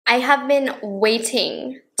I have been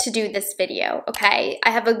waiting to do this video, okay? I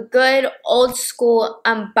have a good old school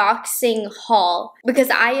unboxing haul because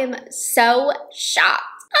I am so shocked.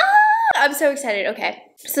 I'm so excited. Okay,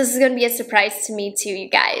 so this is gonna be a surprise to me too, you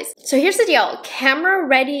guys. So here's the deal. Camera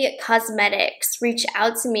Ready Cosmetics reached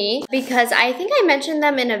out to me because I think I mentioned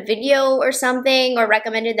them in a video or something, or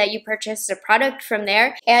recommended that you purchase a product from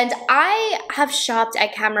there. And I have shopped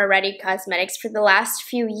at Camera Ready Cosmetics for the last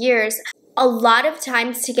few years a lot of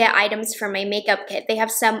times to get items for my makeup kit. They have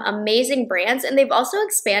some amazing brands, and they've also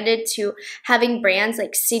expanded to having brands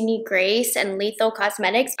like Sydney Grace and Lethal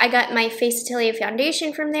Cosmetics. I got my Face Atelier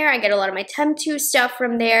foundation from there. I get a lot of my Temp2 stuff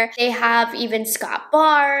from there. They have even Scott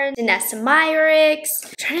Barnes, Danessa Myricks.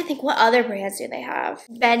 I'm trying to think, what other brands do they have?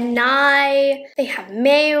 Ben Nye. They have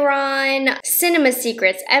Mayron, Cinema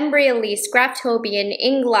Secrets, Embryolisse, Graftobian,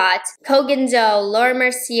 Inglot, Kogenzo, Laura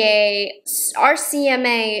Mercier,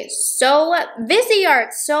 RCMA,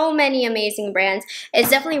 Viseart, so many amazing brands.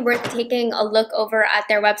 It's definitely worth taking a look over at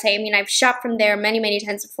their website. I mean, I've shopped from there many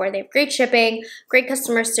times before. They have great shipping, great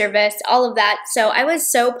customer service, all of that. So I was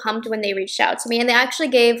so pumped when they reached out to me, and they actually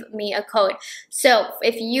gave me a code. So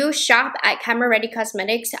if you shop at Camera Ready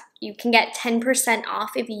Cosmetics, you can get 10%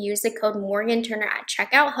 off if you use the code morganturner at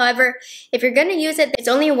checkout. However, if you're gonna use it, it's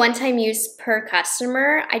only a one-time use per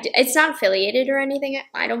customer. It's not affiliated or anything,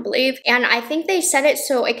 I don't believe. And I think they set it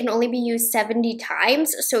so it can only be used 70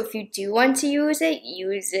 times. So if you do want to use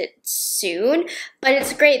it soon. But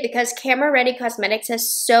it's great because Camera Ready Cosmetics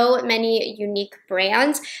has so many unique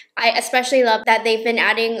brands. I especially love that they've been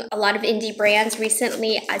adding a lot of indie brands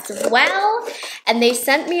recently as well. And they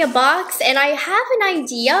sent me a box, and I have an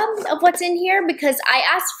idea of what's in here because I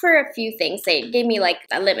asked for a few things. They gave me like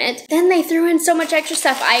a limit. Then they threw in so much extra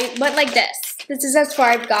stuff. I went like this. This is as far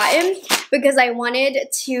I've gotten because I wanted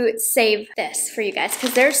to save this for you guys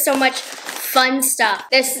because there's so much fun stuff.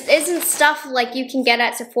 This isn't stuff like you can get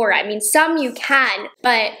at Sephora. I mean, some you can,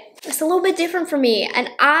 but it's a little bit different for me, and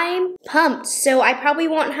I'm pumped. So I probably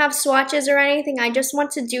won't have swatches or anything. I just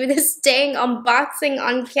want to do this dang unboxing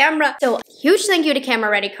on camera. So huge thank you to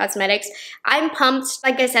Camera Ready Cosmetics. I'm pumped.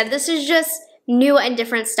 Like I said, this is just new and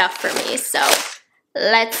different stuff for me. So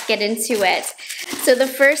let's get into it. So the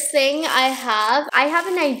first thing I have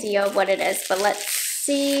an idea of what it is, but let's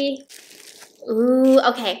see. Ooh,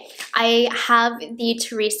 okay. I have the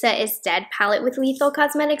Teresa is Dead palette with Lethal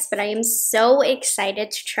Cosmetics, but I am so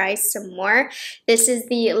excited to try some more. This is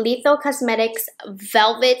the Lethal Cosmetics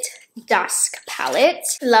Velvet Dusk palette.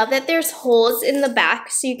 Love that there's holes in the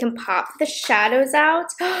back so you can pop the shadows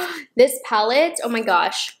out. This palette, oh my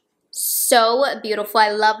gosh, so beautiful.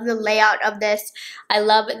 I love the layout of this. I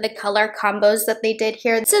love the color combos that they did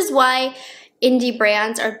here. This is why indie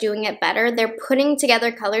brands are doing it better. They're putting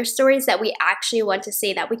together color stories that we actually want to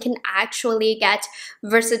see, that we can actually get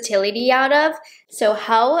versatility out of. So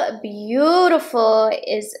how beautiful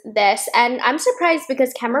is this? And I'm surprised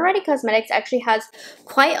because Camera Ready Cosmetics actually has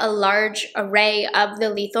quite a large array of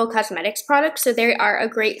the Lethal Cosmetics products. So they are a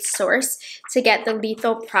great source to get the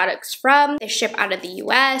Lethal products from. They ship out of the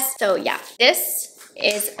US. So yeah, this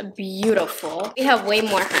is beautiful. We have way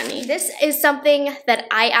more honey. This is something that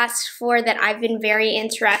I asked for that I've been very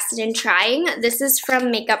interested in trying. This is from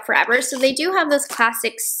Makeup Forever. So they do have those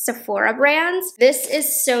classic Sephora brands. This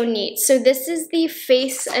is so neat. So this is the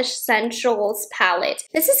Face Essentials palette.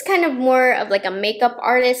 This is kind of more of like a makeup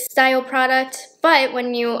artist style product, but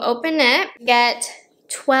when you open it, you get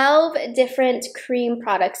 12 different cream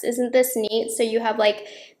products. Isn't this neat? So you have like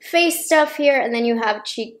face stuff here, and then you have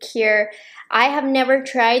cheek here. I have never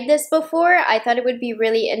tried this before. I thought it would be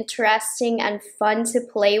really interesting and fun to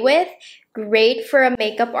play with. Great for a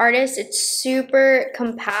makeup artist. It's super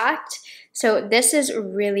compact. So this is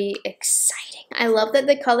really exciting. I love that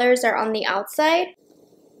the colors are on the outside.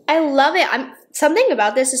 I love it. Something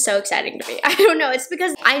about this is so exciting to me. I don't know. It's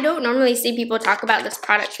because I don't normally see people talk about this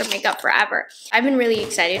product from Makeup Forever. I've been really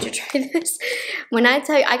excited to try this. When I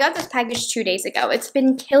tell you, I got this package 2 days ago. It's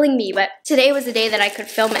been killing me, but today was the day that I could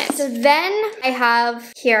film it. So then I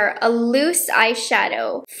have here a loose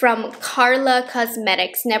eyeshadow from Carla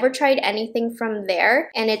Cosmetics. Never tried anything from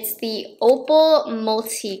there. And it's the Opal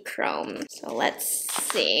Multi-Chrome. So let's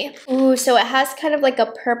see. Ooh, so it has kind of like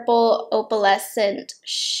a purple opalescent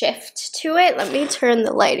shift to it. Let me turn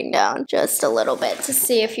the lighting down just a little bit to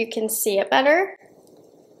see if you can see it better.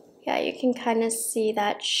 Yeah, you can kind of see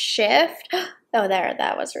that shift. Oh, there,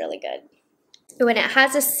 that was really good. Oh, and it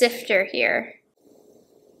has a sifter here.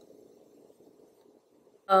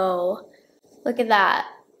 Oh, look at that.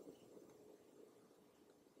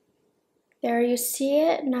 There, you see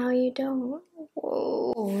it? Now you don't.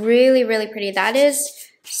 Whoa, really, really pretty. That is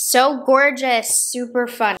So gorgeous, super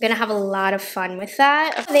fun. I'm gonna have a lot of fun with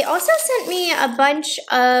that. They also sent me a bunch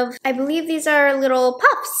of, I believe these are little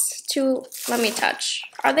puffs to, let me touch.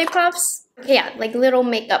 Are they puffs? Yeah, like little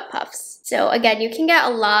makeup puffs. So again, you can get a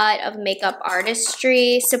lot of makeup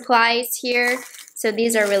artistry supplies here. So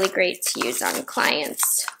these are really great to use on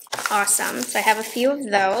clients. Awesome. So I have a few of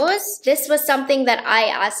those. This was something that I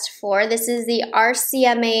asked for. This is the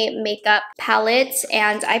RCMA makeup palette,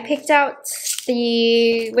 and I picked out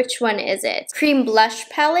the, which one is it? Cream blush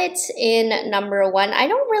palette in number 1. I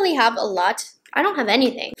don't really have a lot. I don't have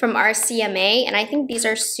anything from RCMA, and I think these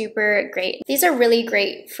are super great. These are really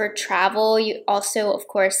great for travel. You also, of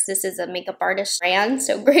course, this is a makeup artist brand,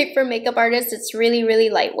 so great for makeup artists. It's really, really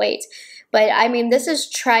lightweight. But I mean, this is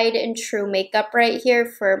tried and true makeup right here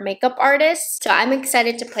for makeup artists. So I'm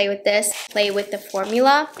excited to play with this, play with the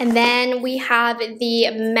formula. And then we have the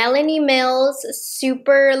Melanie Mills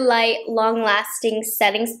Super Light Long Lasting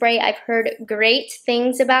Setting Spray. I've heard great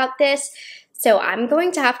things about this. So I'm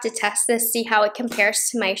going to have to test this, see how it compares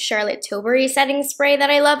to my Charlotte Tilbury setting spray that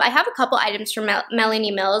I love. I have a couple items from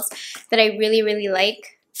Melanie Mills that I really, really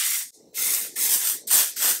like.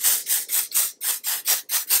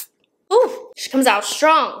 Ooh, she comes out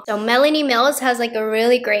strong. So Melanie Mills has like a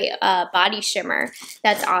really great body shimmer.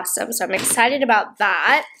 That's awesome. So I'm excited about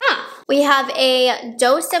that. We have a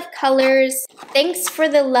Dose of Colors Thanks for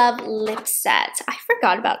the Love lip set. I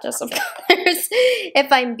forgot about Dose of Colors,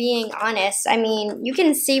 if I'm being honest. I mean, you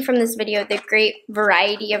can see from this video the great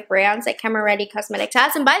variety of brands that Camera Ready Cosmetics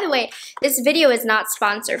has. And by the way, this video is not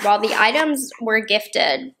sponsored. While the items were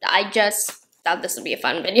gifted, I just thought this would be a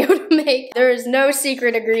fun video to make. There is no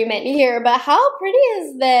secret agreement here, but how pretty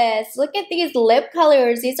is this? Look at these lip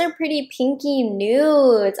colors. These are pretty pinky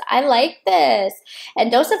nudes. I like this.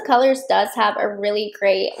 And Dose of Colors does have a really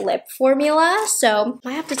great lip formula, so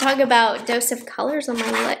I have to talk about Dose of Colors on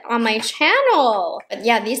my channel. But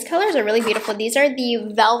yeah, these colors are really beautiful. These are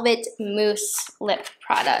the Velvet Mousse lip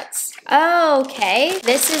products. Okay,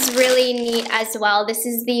 this is really neat as well. This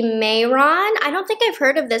is the Mayron. I don't think I've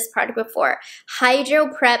heard of this product before. Hydro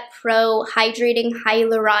Prep Pro Hydrating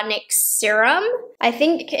Hyaluronic Serum. I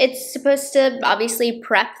think it's supposed to obviously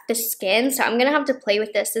prep the skin, so I'm gonna have to play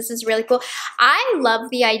with this. This is really cool. I love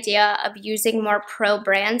the idea of using more pro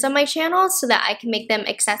brands on my channel so that I can make them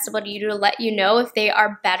accessible to you, to let you know if they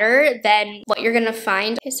are better than what you're gonna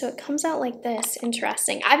find. Okay, so it comes out like this.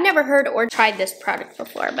 Interesting. I've never heard or tried this product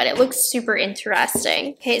before, but it looks super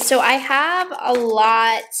interesting. Okay, so I have a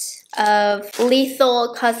lot of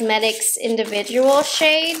Lethal Cosmetics individual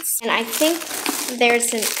shades, and I think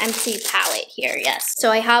there's an empty palette here. Yes, so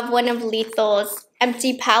I have one of Lethal's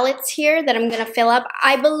empty palettes here that I'm gonna fill up.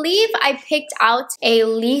 I believe I picked out a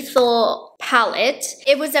Lethal palette.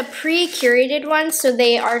 It was a pre-curated one, so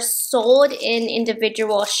they are sold in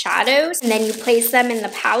individual shadows, and then you place them in the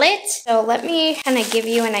palette. So let me kind of give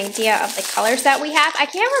you an idea of the colors that we have. I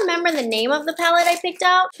can't remember the name of the palette I picked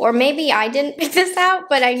out, or maybe I didn't pick this out,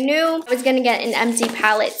 but I knew I was gonna get an empty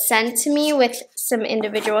palette sent to me with some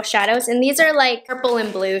individual shadows, and these are like purple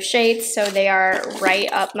and blue shades, so they are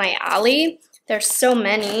right up my alley. There's so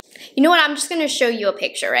many. You know what? I'm just going to show you a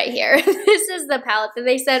picture right here. This is the palette that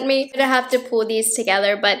they sent me. I'm going to have to pull these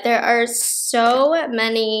together, but there are so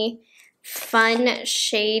many fun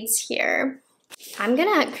shades here. I'm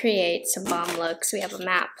going to create some bomb looks. We have a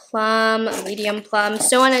matte plum, a medium plum,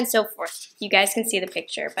 so on and so forth. You guys can see the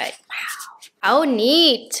picture, but wow. Oh,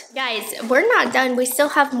 neat. Guys, we're not done. We still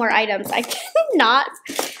have more items. I cannot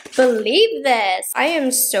believe this. I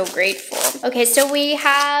am so grateful. Okay, so we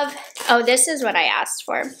have, oh, this is what I asked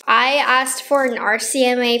for. I asked for an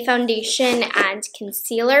RCMA foundation and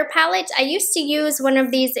concealer palette. I used to use one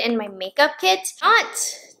of these in my makeup kit.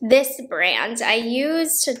 Not this brand. I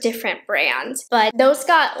used a different brand, but those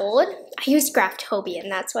got old. I used Graftobian,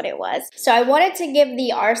 that's what it was. So I wanted to give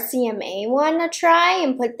the RCMA one a try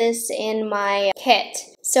and put this in my kit.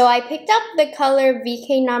 So I picked up the color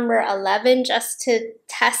VK number 11 just to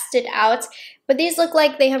test it out. But these look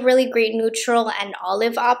like they have really great neutral and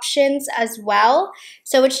olive options as well.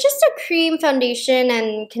 So it's just a cream foundation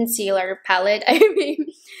and concealer palette, I mean.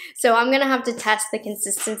 So I'm gonna have to test the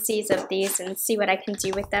consistencies of these and see what I can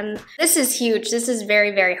do with them. This is huge. This is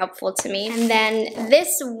very, very helpful to me. And then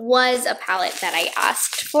this was a palette that I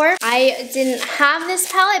asked for. I didn't have this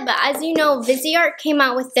palette, but as you know, Viseart came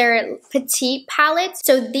out with their Petite palettes.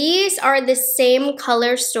 So these are the same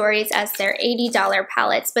color stories as their $80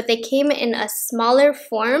 palettes, but they came in a smaller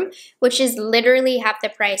form, which is literally half the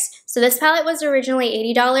price. So this palette was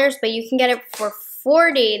originally $80, but you can get it for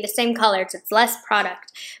 $40, the same colors. It's less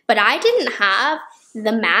product. But I didn't have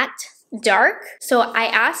the matte dark. So I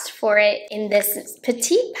asked for it in this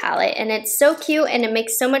petite palette, and it's so cute, and it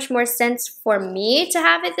makes so much more sense for me to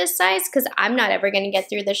have it this size because I'm not ever going to get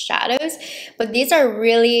through the shadows. But these are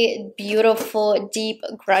really beautiful, deep,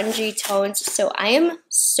 grungy tones. So I am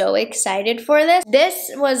so excited for this.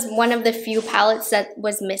 This was one of the few palettes that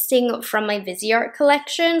was missing from my Viseart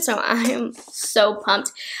collection. So I am so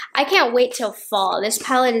pumped. I can't wait till fall. This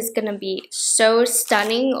palette is going to be so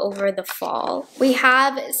stunning over the fall. We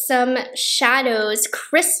have some shadows,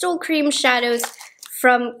 crystal cream shadows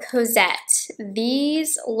from Cosette.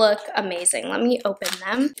 These look amazing. Let me open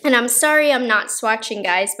them. And I'm sorry I'm not swatching,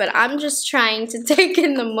 guys, but I'm just trying to take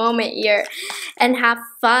in the moment here and have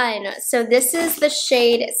fun. So this is the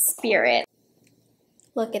shade Spirit.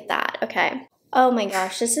 Look at that, okay. Oh my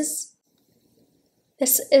gosh, this is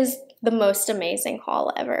the most amazing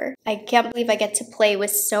haul ever. I can't believe I get to play with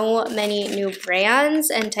so many new brands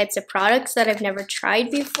and types of products that I've never tried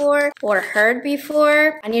before or heard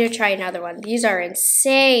before. I need to try another one. These are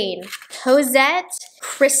insane. Cosette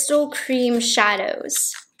Crystal Cream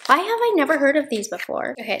Shadows. Why have I never heard of these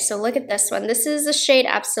before? Okay, so look at this one. This is the shade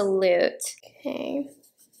Absolute. Okay.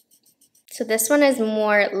 So this one is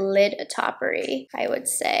more lid toppery, I would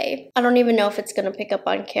say. I don't even know if it's gonna pick up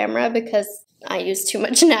on camera because I use too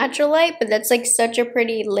much natural light, but that's like such a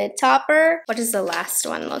pretty lid topper. What does the last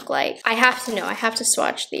one look like? I have to know, I have to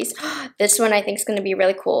swatch these. This one I think is gonna be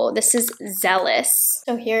really cool. This is Zealous.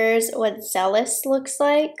 So here's what Zealous looks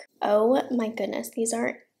like. Oh my goodness, these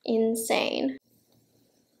are insane.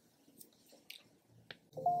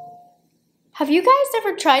 Have you guys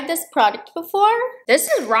ever tried this product before? This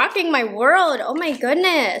is rocking my world. Oh my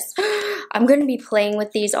goodness. I'm gonna be playing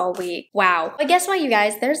with these all week. Wow. But guess what, you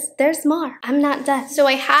guys? There's more. I'm not done. So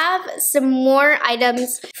I have some more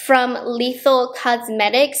items from Lethal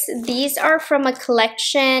Cosmetics. These are from a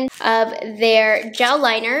collection of their gel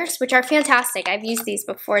liners, which are fantastic. I've used these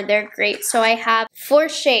before. They're great. So I have 4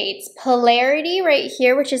 shades. Polarity right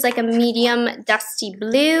here, which is like a medium dusty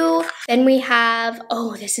blue. Then we have,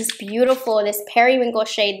 oh, this is beautiful. This periwinkle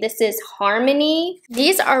shade. This is Harmony.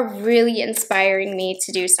 These are really inspiring me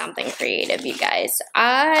to do something creative, you guys.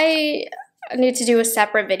 I need to do a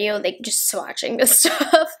separate video, like just swatching this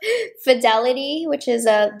stuff. Fidelity, which is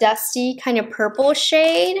a dusty kind of purple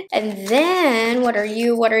shade. And then, what are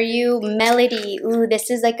you? Melody. Ooh, this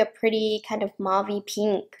is like a pretty kind of mauvey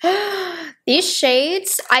pink. These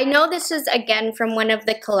shades, I know this is again from one of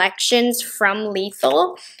the collections from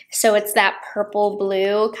Lethal. So it's that purple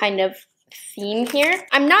blue kind of theme here.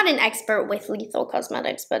 I'm not an expert with Lethal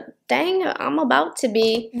Cosmetics, but dang, I'm about to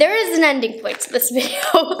be. There is an ending point to this video.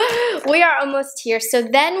 We are almost here. So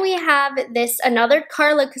then we have this, another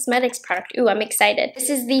Carla Cosmetics product. Ooh, I'm excited. This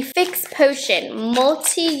is the Fix Potion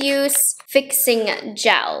Multi-Use Fixing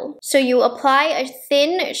Gel. So you apply a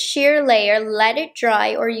thin sheer layer, let it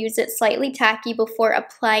dry, or use it slightly tacky before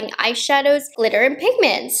applying eyeshadows, glitter, and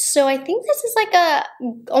pigments. So I think this is like a,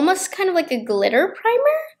 almost kind of like a glitter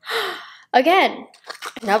primer. Again,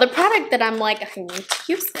 another product that I'm like, I need to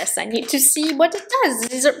use this. I need to see what it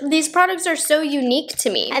does. These products are so unique to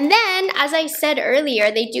me. And then, as I said earlier,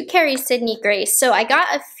 they do carry Sydney Grace. So I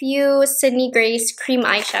got a few Sydney Grace cream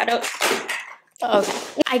eyeshadow.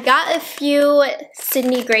 Okay. I got a few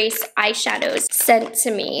Sydney Grace eyeshadows sent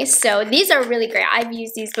to me. So these are really great. I've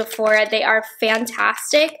used these before. They are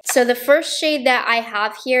fantastic. So the first shade that I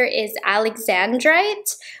have here is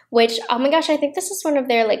Alexandrite, which, oh my gosh, I think this is one of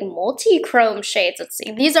their like multi-chrome shades. Let's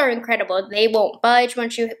see. These are incredible. They won't budge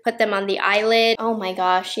once you put them on the eyelid. Oh my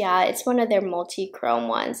gosh, yeah, it's one of their multi-chrome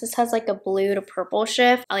ones. This has like a blue to purple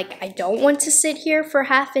shift. Like, I don't want to sit here for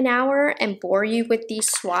half an hour and bore you with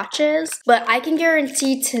these swatches, but I can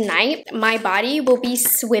guarantee tonight my body will be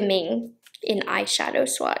swimming in eyeshadow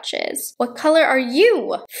swatches. What color are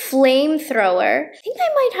you? Flamethrower. I think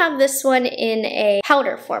I might have this one in a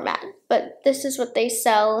powder format, but this is what they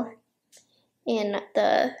sell in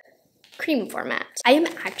the cream format. I am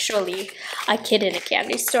actually a kid in a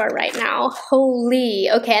candy store right now. Holy.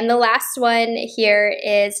 Okay, and the last one here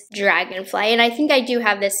is Dragonfly, and I think I do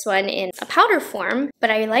have this one in a powder form, but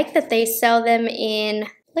I like that they sell them in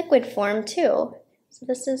liquid form too. So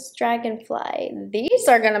this is Dragonfly. These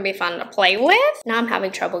are gonna be fun to play with. Now I'm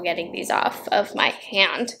having trouble getting these off of my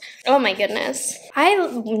hand. Oh my goodness. I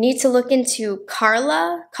need to look into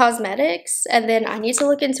Carla Cosmetics, and then I need to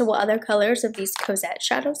look into what other colors of these Cosette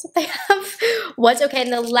shadows that they have. What's okay,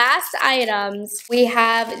 and the last items, we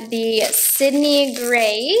have the Sydney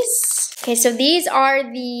Grace. Okay, so these are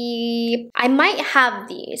the, I might have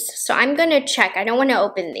these, so I'm gonna check. I don't wanna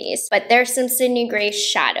open these, but there's some Sydney Grace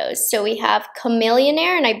shadows. So we have Chameleon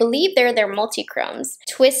Millionaire, and I believe they're their multi-chromes.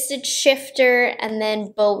 Twisted Shifter, and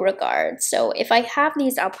then Beauregard. So if I have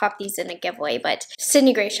these, I'll pop these in a giveaway, but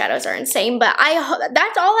Sydney Gray shadows are insane. But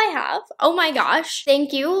that's all I have. Oh my gosh.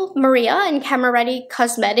 Thank you, Maria and Camera Ready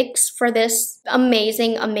Cosmetics, for this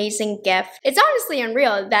amazing, amazing gift. It's honestly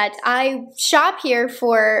unreal that I shop here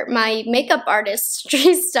for my makeup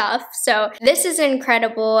artistry stuff. So this is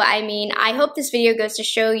incredible. I mean, I hope this video goes to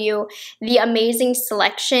show you the amazing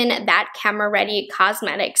selection that Camera Ready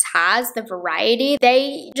Cosmetics has, the variety.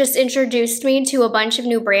 They just introduced me to a bunch of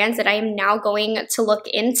new brands that I am now going to look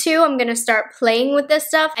into. I'm gonna start playing with this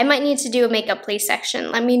stuff. I might need to do a makeup play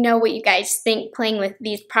section. Let me know what you guys think playing with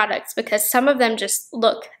these products, because some of them just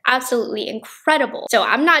look absolutely incredible. So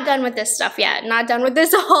I'm not done with this stuff yet, not done with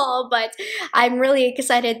this haul, but I'm really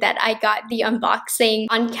excited that I got the unboxing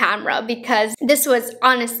on camera, because this was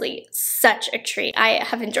honestly such a treat. I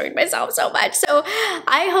have enjoyed myself so much. So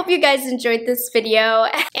I hope you guys enjoyed this video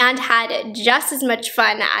and had just as much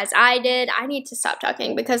fun as I did. I need to stop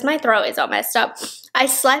talking because my throat is all messed up. I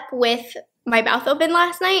slept with my mouth open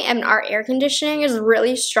last night and our air conditioning is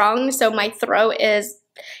really strong, so my throat is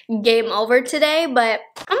game over today, but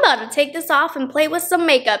I'm about to take this off and play with some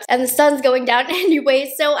makeup, and the sun's going down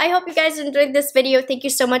anyway. So I hope you guys enjoyed this video. Thank you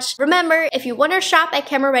so much. Remember, if you want to shop at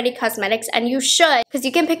Camera Ready Cosmetics, and you should, because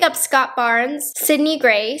you can pick up Scott Barnes, Sydney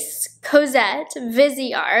Grace, Cosette,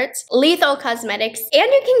 Viseart, Lethal Cosmetics,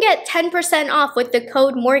 and you can get 10% off with the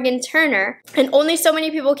code morganturner, and only so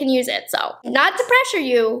many people can use it. So not to pressure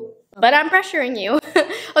you, but I'm pressuring you.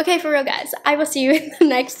 Okay, for real, guys. I will see you in the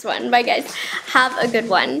next one. Bye, guys. Have a good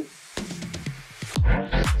one.